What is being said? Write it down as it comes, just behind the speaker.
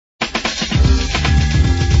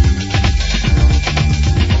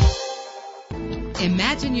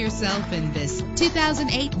Imagine yourself in this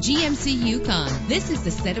 2008 GMC Yukon. This is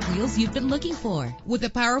the set of wheels you've been looking for, with a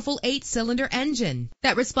powerful 8-cylinder engine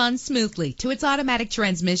that responds smoothly to its automatic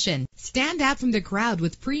transmission. Stand out from the crowd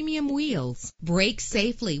with premium wheels. Brake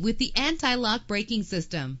safely with the anti-lock braking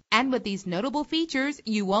system. And with these notable features,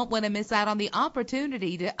 you won't want to miss out on the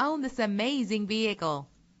opportunity to own this amazing vehicle.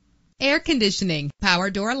 Air conditioning, power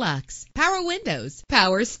door locks, power windows,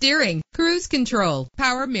 power steering, cruise control,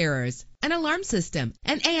 power mirrors, an alarm system,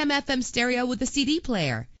 an AM/FM stereo with a CD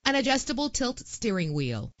player, an adjustable tilt steering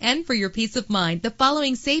wheel. And for your peace of mind, the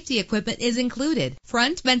following safety equipment is included: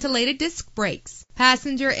 front ventilated disc brakes,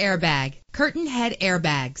 passenger airbag, curtain head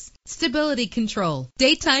airbags, stability control,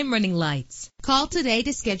 daytime running lights. Call today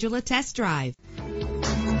to schedule a test drive.